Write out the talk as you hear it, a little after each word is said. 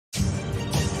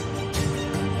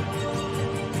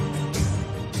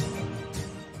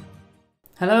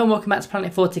Hello and welcome back to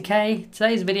Planet 40k.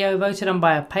 Today's video, voted on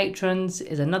by our patrons,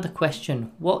 is another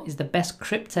question. What is the best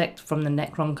Cryptek from the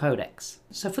Necron Codex?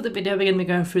 So for the video we're going to be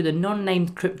going through the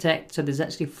non-named Cryptek. So there's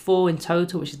actually 4 in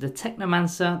total, which is the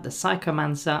Technomancer, the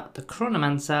Psychomancer, the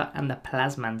Chronomancer and the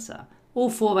Plasmancer. All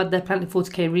 4 have had their Planet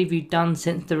 40k review done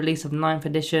since the release of 9th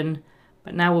edition,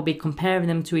 but now we'll be comparing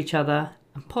them to each other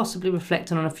and possibly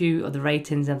reflecting on a few of the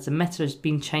ratings as the meta has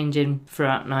been changing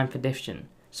throughout 9th edition.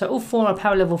 So all 4 are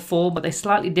power level 4, but they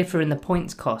slightly differ in the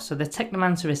points cost. So the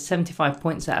Technomancer is 75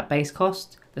 points at a base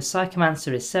cost, the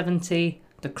Psychomancer is 70,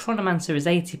 the Chronomancer is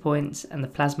 80 points, and the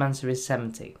Plasmancer is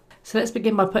 70. So let's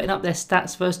begin by putting up their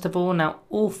stats first of all. Now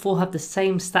all 4 have the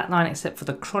same stat line except for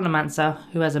the Chronomancer,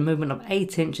 who has a movement of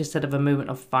 8 inch instead of a movement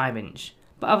of 5 inch.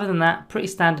 But other than that, pretty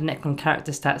standard Necron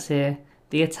character stats here.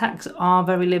 The attacks are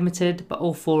very limited, but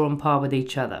all 4 are on par with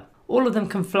each other. All of them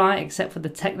can fly except for the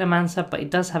Technomancer, but it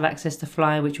does have access to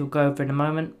fly, which we'll go over in a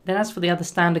moment. Then as for the other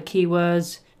standard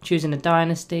keywords, choosing a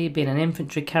dynasty, being an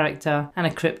infantry character, and a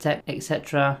Cryptek,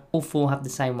 etc., all 4 have the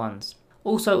same ones.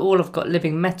 Also, all have got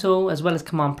living metal as well as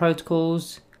command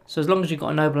protocols. So as long as you've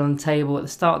got a noble on the table at the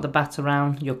start of the battle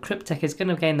round, your Cryptek is going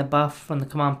to gain the buff from the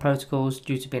command protocols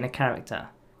due to being a character.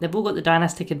 They've all got the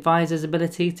dynastic advisor's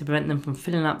ability to prevent them from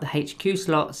filling up the HQ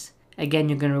slots. Again,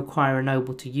 you're going to require a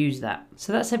noble to use that.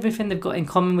 So that's everything they've got in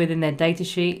common within their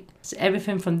datasheet. So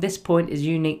everything from this point is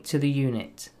unique to the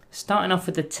unit. Starting off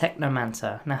with the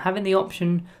Technomancer. Now having the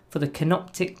option for the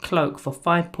Canoptic Cloak for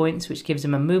 5 points, which gives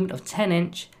him a movement of 10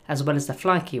 inch as well as the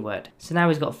fly keyword. So now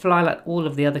he's got fly like all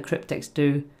of the other Crypteks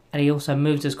do, and he also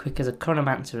moves as quick as a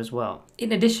Chronomancer as well.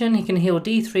 In addition, he can heal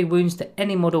D3 wounds to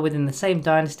any model within the same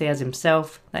dynasty as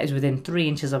himself that is within 3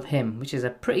 inches of him, which is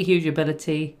a pretty huge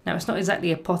ability. Now it's not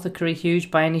exactly apothecary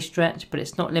huge by any stretch, but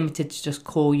it's not limited to just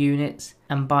core units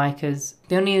and bikers.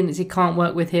 The only units he can't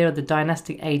work with here are the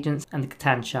dynastic agents and the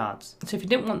Catan shards. So if you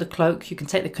didn't want the cloak, you can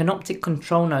take the Canoptic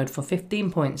Control Node for 15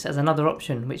 points as another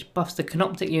option, which buffs the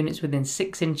Canoptic units within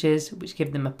 6 inches, which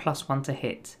give them a +1 to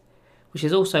hit, which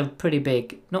is also pretty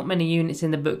big. Not many units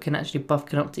in the book can actually buff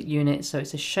Canoptic units, so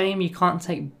it's a shame you can't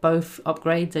take both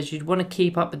upgrades, as you'd want to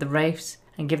keep up with the Wraiths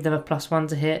and give them a +1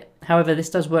 to hit. However, this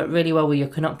does work really well with your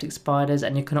Canoptic Spiders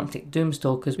and your Canoptic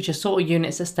Doomstalkers, which are sort of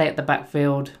units that stay at the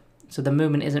backfield, so the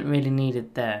movement isn't really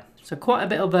needed there. So quite a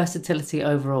bit of versatility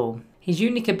overall. His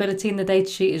unique ability in the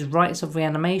datasheet is Rites of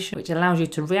Reanimation, which allows you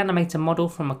to reanimate a model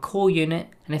from a core unit,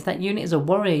 and if that unit is a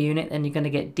warrior unit, then you're going to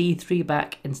get D3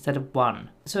 back instead of 1.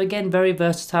 So again, very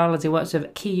versatile as it works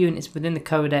with key units within the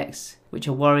Codex, which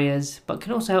are warriors, but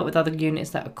can also help with other units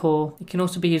that are core. It can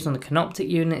also be used on the Canoptic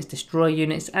units, Destroyer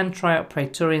units, and try out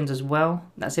Praetorians as well.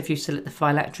 That's if you select the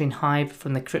Phylactery Hive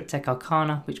from the Cryptek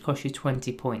Arcana, which costs you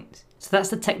 20 points. So that's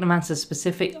the Technomancer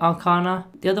specific Arcana.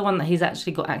 The other one that he's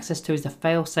actually got access to is the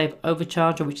Failsafe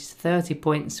Overcharger, which is 30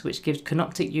 points, which gives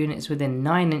Canoptic units within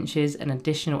 9 inches an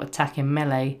additional attack in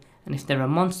melee, and if they're a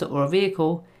monster or a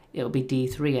vehicle, it'll be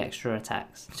D3 extra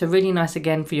attacks. So really nice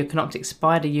again for your Canoptic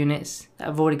Spider units that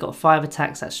have already got 5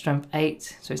 attacks at strength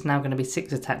 8, so it's now going to be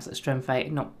 6 attacks at strength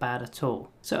 8, not bad at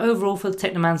all. So overall for the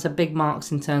Technomancer, big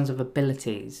marks in terms of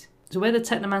abilities. So where the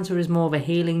Technomancer is more of a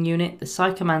healing unit, the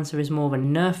Psychomancer is more of a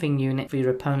nerfing unit for your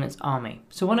opponent's army.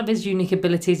 So one of his unique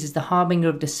abilities is the Harbinger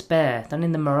of Despair, done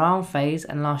in the morale phase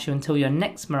and lasts you until your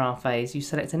next morale phase. You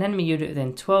select an enemy unit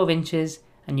within 12 inches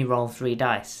and you roll 3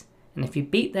 dice. And if you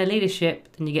beat their leadership,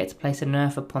 then you get to place a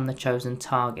nerf upon the chosen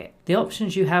target. The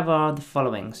options you have are the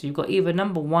following. So you've got either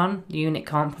number 1, the unit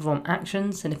can't perform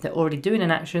actions, and if they're already doing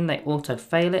an action, they auto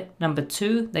fail it. Number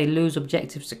 2, they lose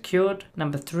objective secured.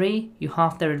 Number 3, you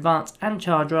half their advance and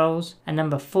charge rolls. And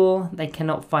number 4, they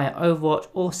cannot fire Overwatch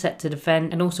or set to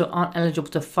defend, and also aren't eligible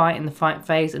to fight in the fight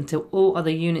phase until all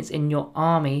other units in your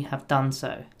army have done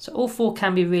so. So all 4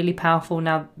 can be really powerful.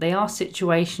 Now they are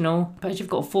situational, but as you've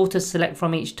got 4 to select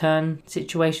from each turn,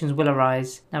 situations will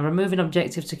arise. Now removing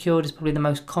objective secured is probably the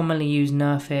most commonly used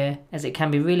nerf here, as it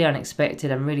can be really unexpected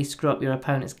and really screw up your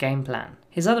opponent's game plan.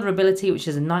 His other ability, which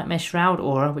is a Nightmare Shroud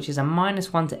Aura, which is a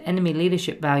 -1 to enemy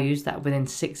leadership values that are within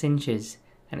 6 inches.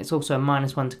 And it's also a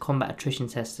 -1 to combat attrition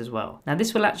tests as well. Now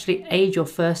this will actually aid your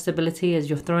first ability,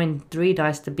 as you're throwing 3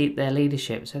 dice to beat their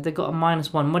leadership. So if they've got a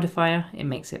 -1 modifier, it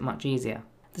makes it much easier.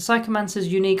 The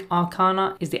Psychomancer's unique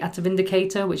Arcana is the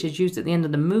Atavindicator, which is used at the end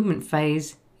of the movement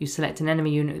phase. You select an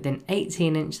enemy unit within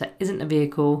 18 inch that isn't a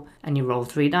vehicle and you roll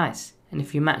 3 dice. And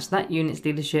if you match that unit's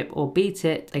leadership or beat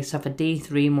it, they suffer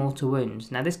D3 mortal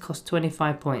wounds. Now this costs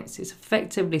 25 points. It's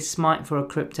effectively smite for a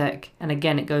Cryptek, and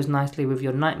again it goes nicely with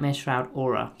your Nightmare Shroud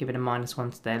Aura, giving a -1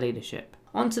 to their leadership.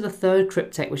 On to the third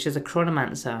Cryptek, which is a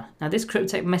Chronomancer. Now this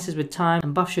Cryptek messes with time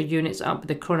and buffs your units up with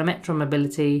the Chronometron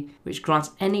ability, which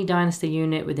grants any Dynasty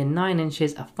unit within 9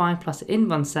 inches a 5+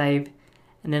 invuln save,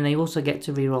 and then they also get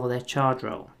to reroll their charge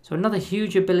roll. So another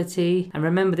huge ability, and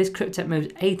remember this Cryptek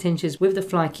moves 8 inches with the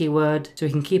fly keyword, so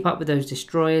he can keep up with those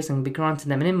destroyers and be granting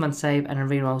them an invuln save and a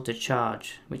reroll to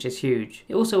charge, which is huge.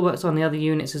 It also works on the other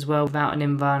units as well without an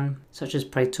invuln, such as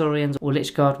Praetorians or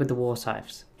Lichguard with the War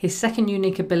Scythes. His second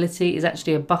unique ability is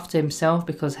actually a buff to himself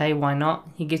because hey, why not?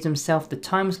 He gives himself the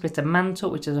Time Splitter Mantle,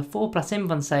 which is a 4+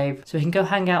 invuln save, so he can go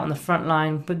hang out on the front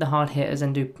line with the hard hitters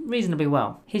and do reasonably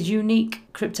well. His unique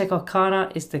Cryptek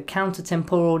Arcana is the Counter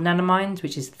Temporal Nanomines,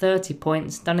 which is 30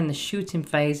 points, done in the shooting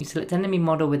phase. You select an enemy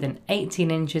model within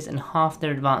 18 inches and half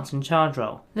their advance and charge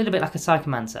roll. A little bit like a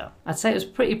Psychomancer. I'd say it was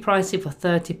pretty pricey for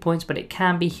 30 points, but it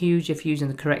can be huge if used in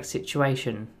the correct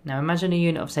situation. Now imagine a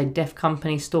unit of say Death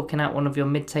Company stalking out one of your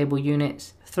mid-table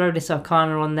units. Throw this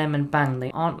Arcana on them and bang, they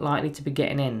aren't likely to be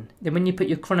getting in. Then when you put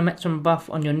your Chronometron buff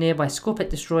on your nearby Scorpet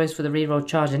Destroyers for the reroll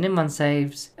charge and invuln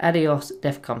saves, adios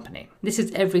Death Company. This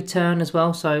is every turn as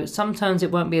well, so some turns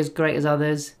it won't be as great as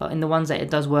others, but in the ones that it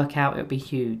does work out, it'll be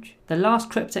huge. The last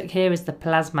Cryptek here is the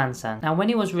Plasmancer. Now when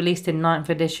he was released in 9th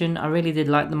edition, I really did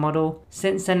like the model.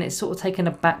 Since then it's sort of taken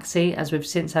a backseat as we've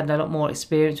since had a lot more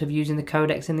experience with using the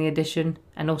Codex in the edition,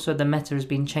 and also the meta has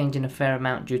been changing a fair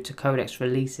amount due to Codex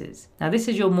releases. Now this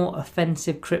is your more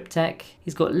offensive Cryptek.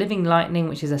 He's got Living Lightning,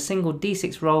 which is a single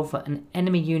d6 roll for an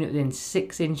enemy unit within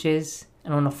 6 inches.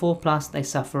 And on a 4+, they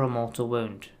suffer a mortal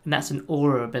wound. And that's an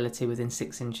aura ability within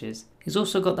 6 inches. He's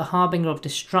also got the Harbinger of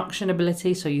Destruction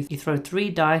ability, so you throw 3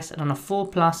 dice, and on a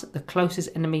 4+, the closest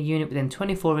enemy unit within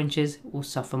 24 inches will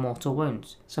suffer mortal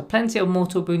wounds. So plenty of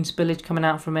mortal wound spillage coming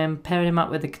out from him. Pairing him up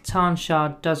with the Catan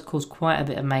Shard does cause quite a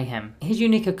bit of mayhem. His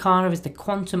unique Arcana is the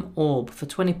Quantum Orb for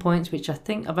 20 points, which I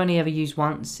think I've only ever used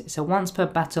once. It's a once per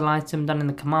battle item done in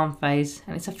the command phase,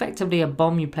 and it's effectively a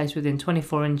bomb you place within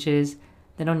 24 inches.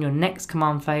 Then on your next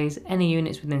command phase, any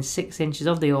units within 6 inches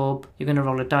of the orb, you're going to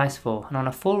roll a dice for. And on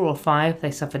a 4 or 5,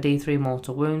 they suffer d3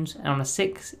 mortal wounds. And on a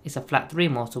 6, it's a flat 3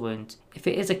 mortal wounds. If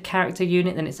it is a character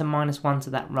unit, then it's a -1 to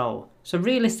that roll. So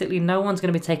realistically, no one's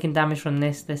going to be taking damage from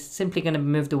this. They're simply going to be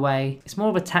moved away. It's more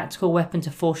of a tactical weapon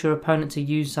to force your opponent to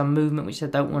use some movement which they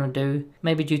don't want to do.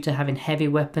 Maybe due to having heavy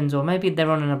weapons, or maybe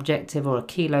they're on an objective or a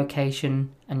key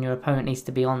location and your opponent needs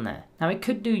to be on there. Now it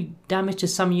could do damage to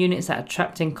some units that are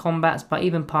trapped in combats, but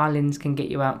even pile-ins can get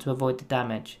you out to avoid the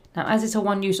damage. Now as it's a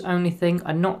one use only thing,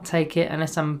 I'd not take it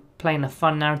unless I'm playing a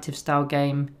fun narrative style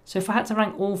game. So if I had to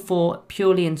rank all 4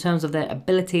 purely in terms of their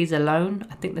abilities alone,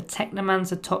 I think the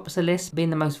Technomancer tops the list,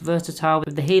 being the most versatile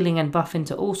with the healing and buffing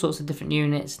to all sorts of different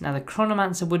units. Now the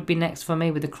Chronomancer would be next for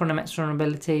me with the Chronometron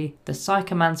ability. The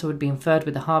Psychomancer would be in third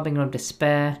with the Harbinger of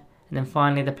Despair. And then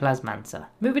finally the Plasmancer.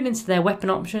 Moving into their weapon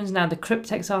options, now the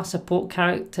Crypteks are support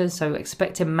characters, so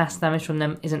expecting mass damage from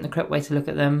them isn't the correct way to look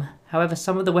at them. However,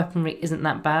 some of the weaponry isn't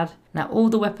that bad. Now all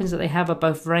the weapons that they have are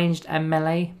both ranged and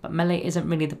melee, but melee isn't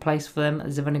really the place for them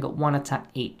as they've only got 1 attack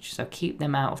each, so keep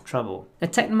them out of trouble. The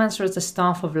Technomancer is the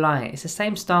Staff of Light. It's the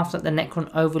same staff that the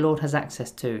Necron Overlord has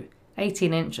access to.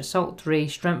 18 inch, Assault 3,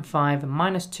 Strength 5,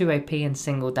 -2 AP and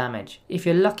single damage. If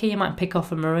you're lucky you might pick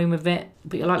off a Marine with it,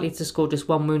 but you're likely to score just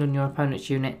 1 wound on your opponent's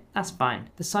unit. That's fine.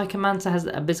 The Psychomancer has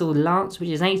the Abyssal Lance, which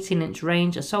is 18 inch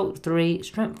range, Assault 3,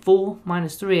 Strength 4,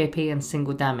 -3 AP and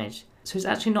single damage. So it's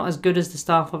actually not as good as the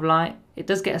Staff of Light. It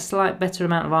does get a slight better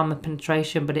amount of armor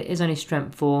penetration, but it is only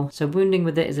strength 4, so wounding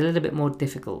with it is a little bit more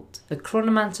difficult. The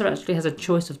Chronomancer actually has a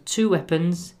choice of 2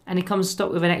 weapons, and he comes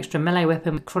stocked with an extra melee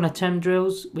weapon with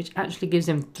Chronotendrils, which actually gives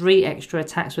him 3 extra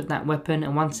attacks with that weapon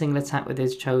and 1 single attack with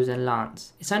his chosen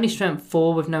lance. It's only strength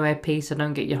 4 with no AP, so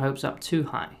don't get your hopes up too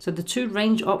high. So the 2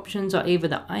 range options are either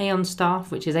the Aeon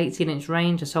Staff, which is 18 inch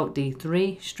range, Assault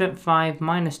D3, Strength 5,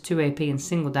 -2 AP and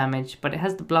single damage, but it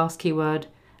has the blast keyword,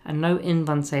 and no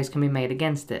invuln saves can be made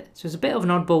against it. So it's a bit of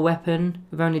an oddball weapon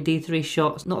with only D3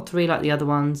 shots, not 3 like the other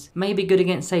ones. Maybe good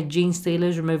against say Gene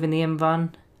Stealers, removing the invuln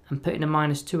and putting a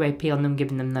 -2 AP on them,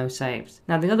 giving them no saves.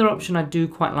 Now the other option I do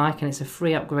quite like, and it's a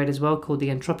free upgrade as well, called the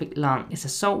Entropic Lance. It's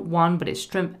Assault 1, but it's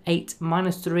Strength 8,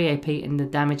 -3 AP, and the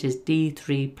damage is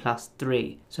D3 +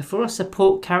 3. So for a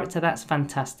support character that's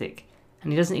fantastic,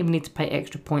 and he doesn't even need to pay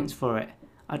extra points for it.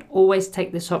 I'd always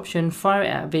take this option, fire it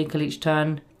at a vehicle each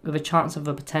turn, with a chance of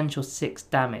a potential 6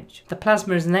 damage. The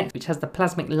Plasma is next, which has the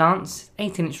Plasmic Lance,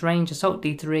 18 inch range, Assault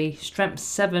D3, Strength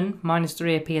 7,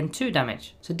 -3 AP and 2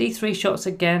 damage. So D3 shots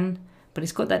again, but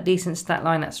it's got that decent stat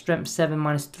line at Strength 7,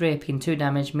 -3 AP and 2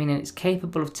 damage, meaning it's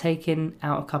capable of taking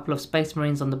out a couple of Space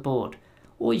Marines on the board.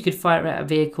 Or you could fire it at a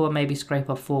vehicle and maybe scrape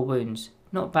off 4 wounds.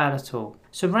 Not bad at all.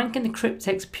 So ranking the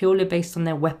Crypteks purely based on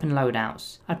their weapon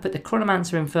loadouts. I'd put the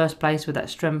Chronomancer in first place with that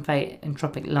Strength 8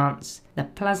 Entropic Lance. The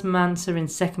Plasmancer in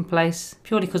second place,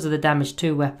 purely because of the damage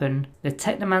 2 weapon. The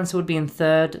Technomancer would be in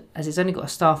third, as it's only got a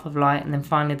Staff of Light, and then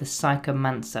finally the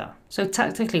Psychomancer. So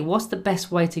tactically, what's the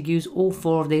best way to use all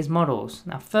 4 of these models?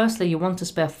 Now firstly, you want to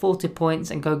spare 40 points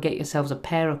and go get yourselves a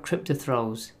pair of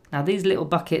Cryptothralls. Now these little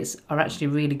buckets are actually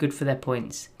really good for their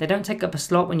points. They don't take up a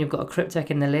slot when you've got a Cryptek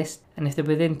in the list, and if they're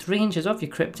within 3 inches of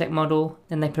your Cryptek model,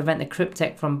 then they prevent the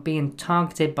Cryptek from being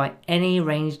targeted by any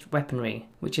ranged weaponry,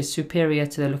 which is superior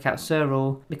to the Lookout Sir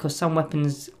rule, because some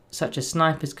weapons such as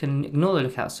snipers can ignore the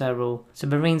Lookout Sir rule. So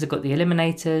Marines have got the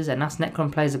Eliminators, and us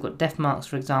Necron players have got Death Marks,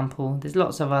 for example. There's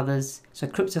lots of others, so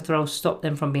Cryptothralls stop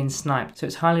them from being sniped, so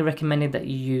it's highly recommended that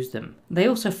you use them. They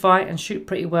also fight and shoot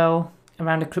pretty well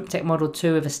around a Cryptek model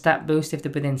too, with a stat boost if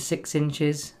they're within 6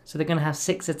 inches, so they're going to have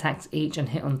 6 attacks each and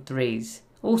hit on 3s.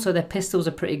 Also their pistols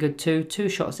are pretty good too, 2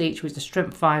 shots each with the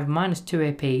strength 5 minus 2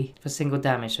 AP for single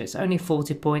damage, so it's only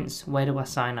 40 points. Where do I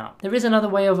sign up? There is another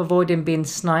way of avoiding being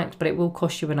sniped, but it will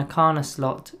cost you an Arcana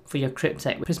slot for your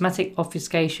Cryptek. Prismatic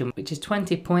Obfuscation, which is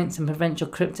 20 points and prevents your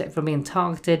Cryptek from being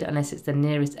targeted unless it's the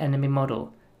nearest enemy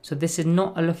model. So this is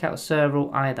not a Lookout Sir rule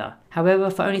either. However,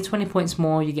 for only 20 points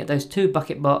more, you get those 2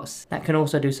 bucket bots that can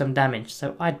also do some damage,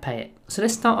 so I'd pay it. So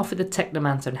let's start off with the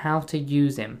Technomancer and how to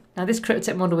use him. Now this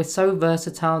Cryptek model is so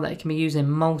versatile that it can be used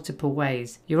in multiple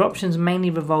ways. Your options mainly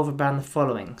revolve around the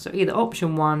following. So either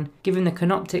option 1, give him the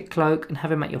Canoptic Cloak and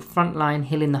have him at your front line,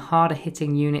 healing the harder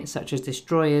hitting units such as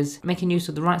Destroyers, making use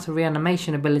of the Rites of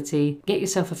Reanimation ability, get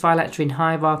yourself a Phylactery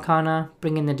Hive Arcana,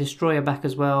 bringing the Destroyer back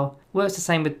as well. Works the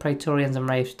same with Praetorians and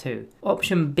Wraiths too.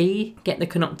 Option B, get the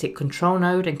Canoptic Control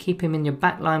Node and keep him in your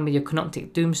backline with your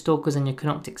Canoptic Doomstalkers and your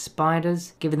Canoptic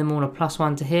Spiders, giving them all a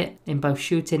 +1 to hit in both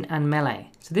shooting and melee.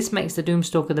 So this makes the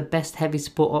Doomstalker the best heavy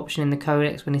support option in the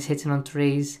Codex when he's hitting on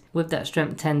 3s, with that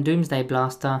strength 10 Doomsday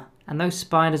Blaster. And those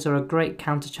spiders are a great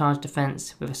countercharge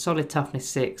defense with a solid toughness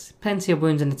 6, plenty of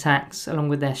wounds and attacks along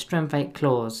with their strength 8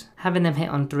 claws. Having them hit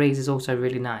on 3s is also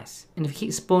really nice. And if you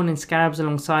keep spawning scarabs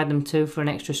alongside them too for an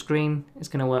extra screen, it's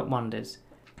going to work wonders.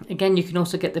 Again, you can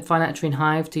also get the Phylactery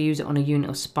Hive to use it on a unit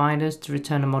of spiders to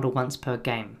return a model once per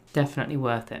game. Definitely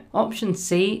worth it. Option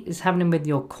C is having them with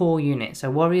your core unit.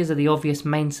 So warriors are the obvious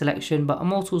main selection, but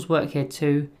immortals work here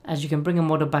too, as you can bring a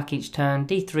model back each turn,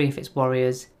 D3 if it's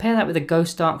warriors. Pair that with a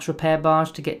Ghost Ark's Repair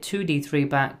Barge to get 2 D3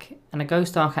 back, and a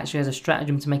Ghost Ark actually has a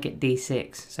stratagem to make it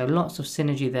D6, so lots of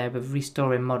synergy there with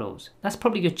restoring models. That's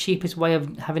probably your cheapest way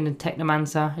of having a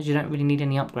Technomancer, as you don't really need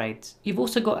any upgrades. You've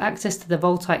also got access to the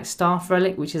Voltaic Staff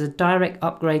Relic, which is a direct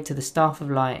upgrade to the Staff of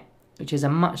Light, which is a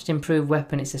much improved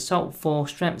weapon. It's Assault 4,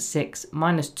 Strength 6,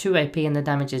 minus 2 AP and the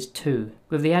damage is 2,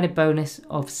 with the added bonus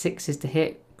of 6s to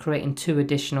hit, creating 2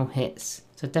 additional hits.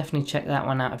 So definitely check that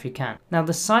one out if you can. Now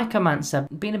the Psychomancer,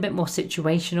 being a bit more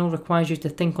situational, requires you to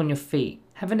think on your feet.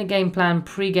 Having a game plan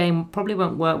pre-game probably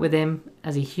won't work with him,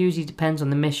 as he hugely depends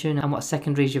on the mission and what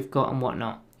secondaries you've got and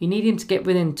whatnot. You need him to get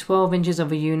within 12 inches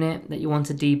of a unit that you want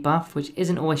to debuff, which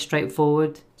isn't always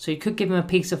straightforward. So you could give him a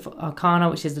piece of Arcana,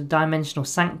 which is the Dimensional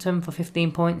Sanctum for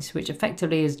 15 points, which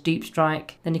effectively is Deep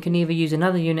Strike. Then you can either use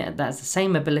another unit that has the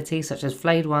same ability, such as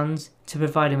Flayed Ones, to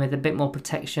provide him with a bit more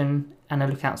protection and a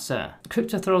Lookout Sir.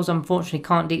 Cryptothralls unfortunately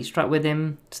can't Deep Strike with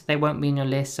him, so they won't be in your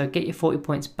list, so get your 40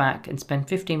 points back and spend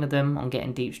 15 of them on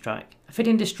getting Deep Strike.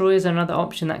 Amphibian Destroyers are another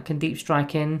option that can Deep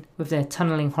Strike in with their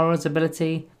Tunneling Horrors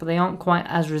ability, but they aren't quite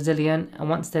as resilient, and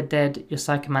once they're dead, your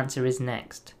Psychomancer is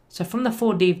next. So from the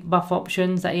 4 debuff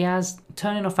options that he has,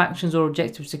 turning off actions or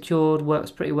objectives secured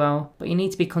works pretty well, but you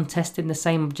need to be contesting the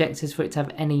same objectives for it to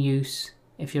have any use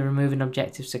if you're removing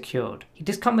objectives secured. He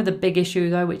does come with a big issue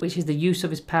though, which is the use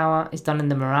of his power is done in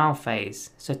the morale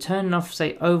phase. So turning off,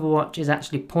 say, Overwatch is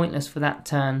actually pointless for that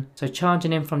turn. So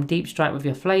charging in from Deep Strike with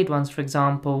your Flayed Ones, for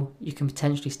example, you can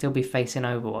potentially still be facing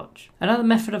Overwatch. Another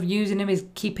method of using him is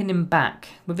keeping him back.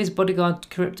 With his bodyguard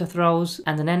Cryptothralls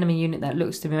and an enemy unit that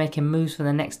looks to be making moves for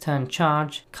the next turn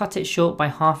charge, cut it short by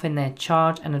halving their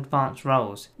charge and advance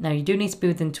rolls. Now you do need to be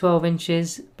within 12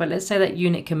 inches, but let's say that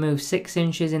unit can move 6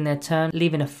 inches in their turn,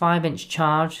 leaving a 5-inch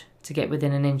charge to get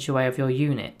within an inch away of your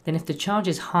unit. Then if the charge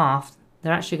is halved,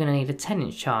 they're actually going to need a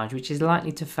 10-inch charge, which is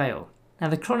likely to fail. Now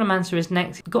the Chronomancer is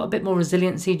next. He's got a bit more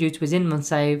resiliency due to his Inman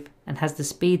save, and has the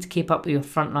speed to keep up with your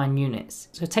frontline units.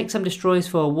 So take some destroyers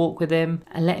for a walk with him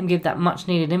and let him give that much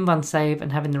needed invuln save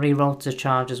and having the reroll to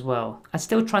charge as well. I'd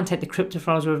still try and take the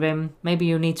cryptophiles with him. Maybe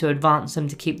you'll need to advance them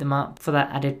to keep them up for that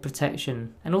added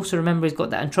protection. And also remember he's got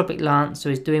that entropic lance, so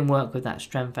he's doing work with that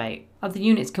strength 8. Other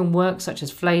units can work, such as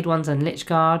flayed ones and lich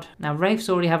guard. Now wraiths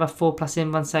already have a 4+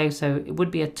 invuln save, so it would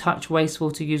be a touch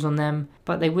wasteful to use on them,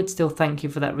 but they would still thank you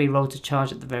for that reroll to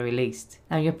charge at the very least.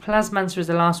 Now your plasmancer is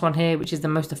the last one here, which is the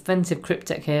most offensive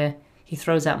Cryptek here. He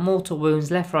throws out mortal wounds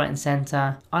left, right and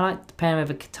centre. I like to pair him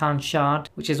with a Catan shard,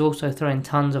 which is also throwing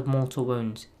tons of mortal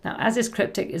wounds. Now as this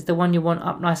Cryptek is the one you want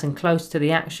up nice and close to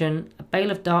the action, a Bale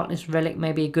of Darkness relic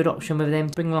may be a good option with him.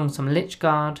 Bring along some Lich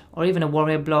Guard or even a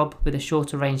Warrior Blob with a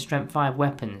shorter range strength 5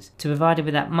 weapons to provide him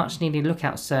with that much needed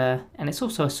lookout sir, and it's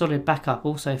also a solid backup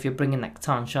also if you're bringing that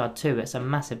Catan shard too. It's a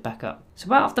massive backup.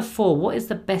 So out of the 4, what is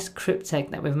the best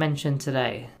Cryptek that we've mentioned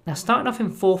today? Now starting off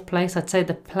in 4th place, I'd say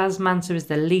the Plasmancer is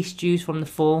the least used from the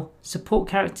 4. Support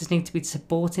characters need to be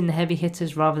supporting the heavy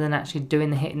hitters rather than actually doing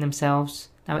the hitting themselves.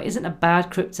 Now it isn't a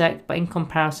bad Cryptek, but in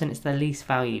comparison it's the least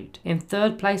valued. In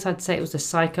 3rd place I'd say it was the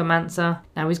Psychomancer.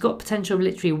 Now he's got potential of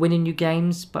literally winning you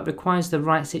games, but requires the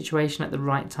right situation at the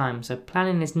right time, so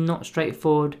planning is not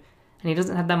straightforward and he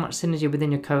doesn't have that much synergy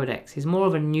within your codex. He's more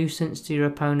of a nuisance to your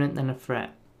opponent than a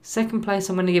threat. 2nd place,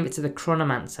 I'm going to give it to the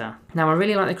Chronomancer. Now I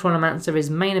really like the Chronomancer. His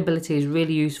main ability is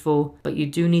really useful, but you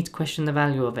do need to question the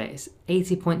value of it. It's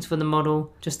 80 points for the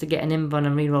model just to get an invuln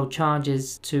and reroll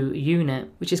charges to a unit,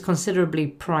 which is considerably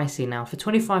pricey. Now for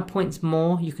 25 points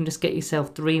more, you can just get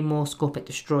yourself 3 more Scorpic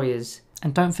Destroyers.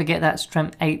 And don't forget that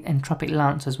strength 8 entropic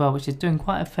lance as well, which is doing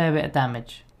quite a fair bit of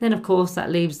damage. Then of course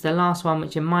that leaves the last one,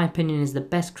 which in my opinion is the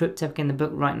best Cryptek in the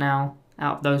book right now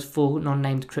out of those 4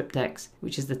 non-named Crypteks,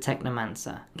 which is the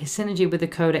Technomancer. His synergy with the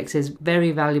Codex is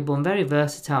very valuable and very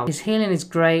versatile. His healing is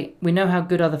great. We know how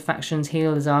good other factions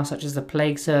healers are, such as the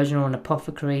Plague Surgeon or an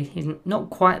Apothecary. He's not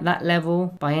quite that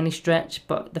level by any stretch,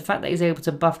 but the fact that he's able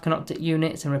to buff Canoptic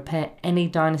units and repair any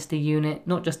Dynasty unit,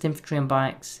 not just infantry and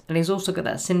bikes. And he's also got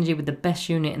that synergy with the best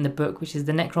unit in the book, which is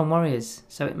the Necron Warriors,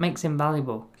 so it makes him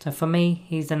valuable. So for me,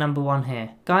 he's the number 1 here.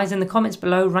 Guys, in the comments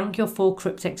below, rank your 4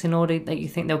 Crypteks in order that you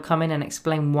think they'll come in and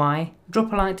explain why.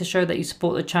 Drop a like to show that you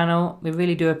support the channel. We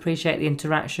really do appreciate the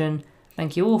interaction.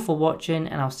 Thank you all for watching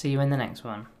and I'll see you in the next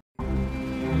one.